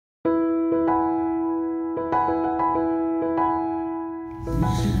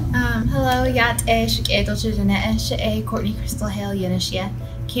Yat Shik Edel Courtney Crystal Hale Yanishia,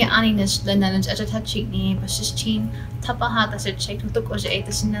 Ki Ani Nish Lenanage Ajata Chikni, Bashishin, Tapaha that should check to Oja 8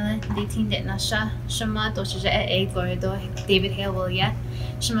 Shinella, 18 Nasha, Shema Dosha A. Lorido, David Hale Willia,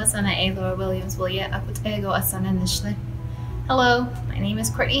 Shema Sana A. Laura Williams Willia, Akut Ego Asana Nishle. Hello, my name is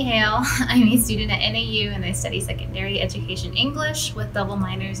Courtney Hale. I'm a student at NAU and I study secondary education English with double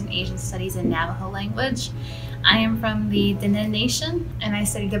minors in Asian studies and Navajo language. I am from the Indigenous Nation and I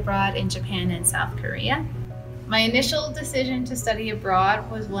studied abroad in Japan and South Korea. My initial decision to study abroad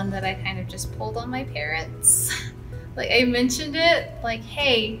was one that I kind of just pulled on my parents. Like I mentioned it, like,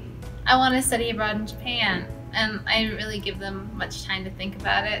 hey, I want to study abroad in Japan. And I didn't really give them much time to think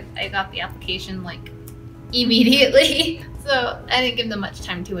about it. I got the application like immediately. So I didn't give them much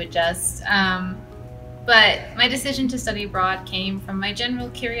time to adjust. But my decision to study abroad came from my general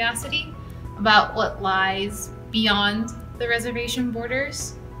curiosity about what lies beyond the reservation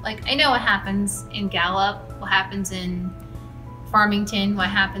borders. Like I know what happens in Gallup, what happens in Farmington, what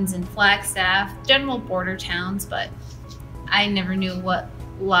happens in Flagstaff, general border towns, but I never knew what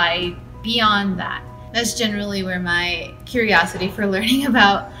lied beyond that. That's generally where my curiosity for learning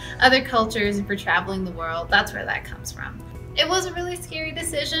about other cultures and for traveling the world, that's where that comes from. It was a really scary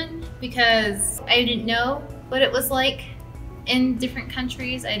decision because I didn't know what it was like in different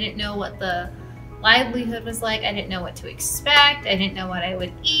countries. I didn't know what the livelihood was like. I didn't know what to expect. I didn't know what I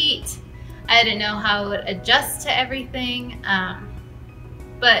would eat. I didn't know how I would adjust to everything.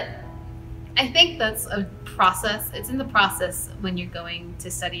 But I think that's a process. It's in the process when you're going to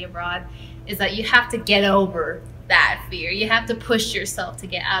study abroad, is that you have to get over that fear. You have to push yourself to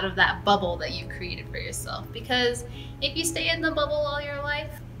get out of that bubble that you created for yourself. Because if you stay in the bubble all your life,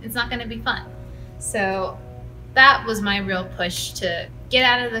 it's not going to be fun. So that was my real push to get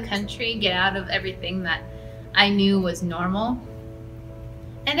out of the country, get out of everything that I knew was normal.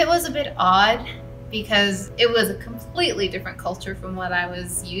 And it was a bit odd because it was a completely different culture from what I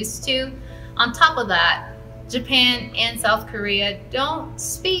was used to. On top of that, Japan and South Korea don't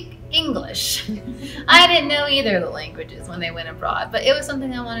speak English. I didn't know either of the languages when they went abroad, but it was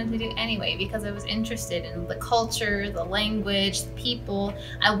something I wanted to do anyway because I was interested in the culture, the language, the people.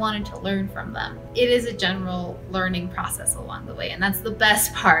 I wanted to learn from them. It is a general learning process along the way, and that's the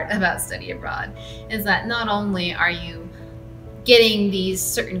best part about study abroad, is that not only are you getting these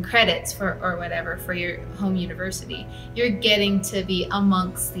certain credits or whatever for your home university, you're getting to be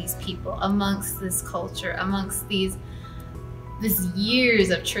amongst these people, amongst this culture, amongst this years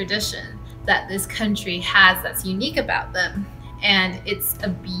of tradition that this country has that's unique about them. And it's a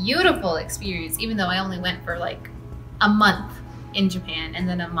beautiful experience, even though I only went for like a month in Japan and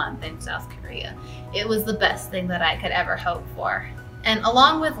then a month in South Korea. It was the best thing that I could ever hope for. And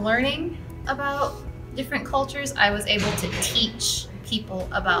along with learning about different cultures, I was able to teach people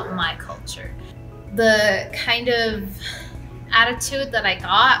about my culture. The kind of attitude that I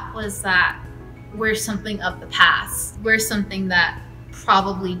got was that we're something of the past. We're something that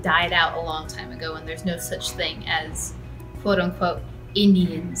probably died out a long time ago and there's no such thing as quote unquote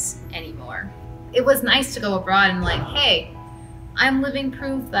Indians anymore. It was nice to go abroad and like, hey, I'm living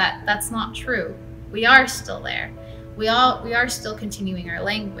proof that that's not true. We are still there. We are still continuing our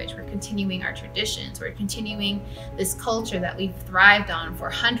language, we're continuing our traditions, we're continuing this culture that we've thrived on for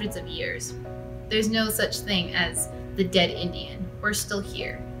hundreds of years. There's no such thing as the dead Indian. We're still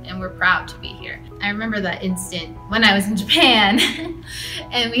here and we're proud to be here. I remember that instant when I was in Japan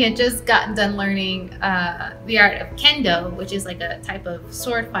and we had just gotten done learning the art of kendo, which is like a type of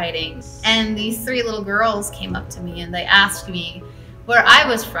sword fighting. And these three little girls came up to me and they asked me where I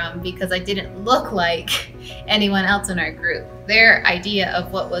was from because I didn't look like anyone else in our group. Their idea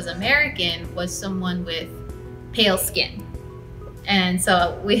of what was American was someone with pale skin. And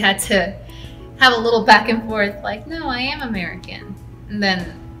so we had to have a little back and forth like, no, I am American. And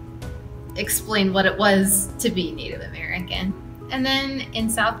then explain what it was to be Native American. And then in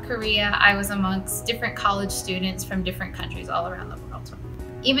South Korea, I was amongst different college students from different countries all around the world.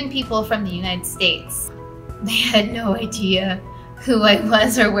 Even people from the United States, they had no idea who I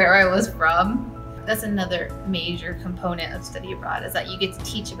was or where I was from. That's another major component of study abroad, is that you get to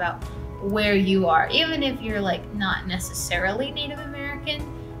teach about where you are. Even if you're like not necessarily Native American,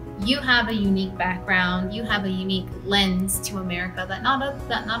 you have a unique background, you have a unique lens to America that not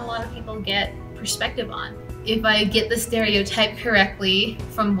a lot of people get perspective on. If I get the stereotype correctly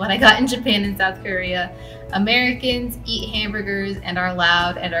from what I got in Japan and South Korea, Americans eat hamburgers and are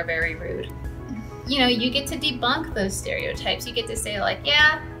loud and are very rude. You know, you get to debunk those stereotypes. You get to say like,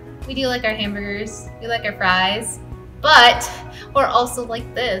 yeah, we do like our hamburgers, we like our fries, But we're also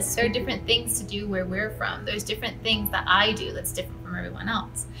like this. There are different things to do where we're from. There's different things that I do that's different from everyone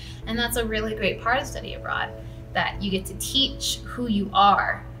else. And that's a really great part of study abroad, that you get to teach who you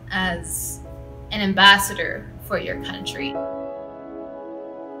are as an ambassador for your country.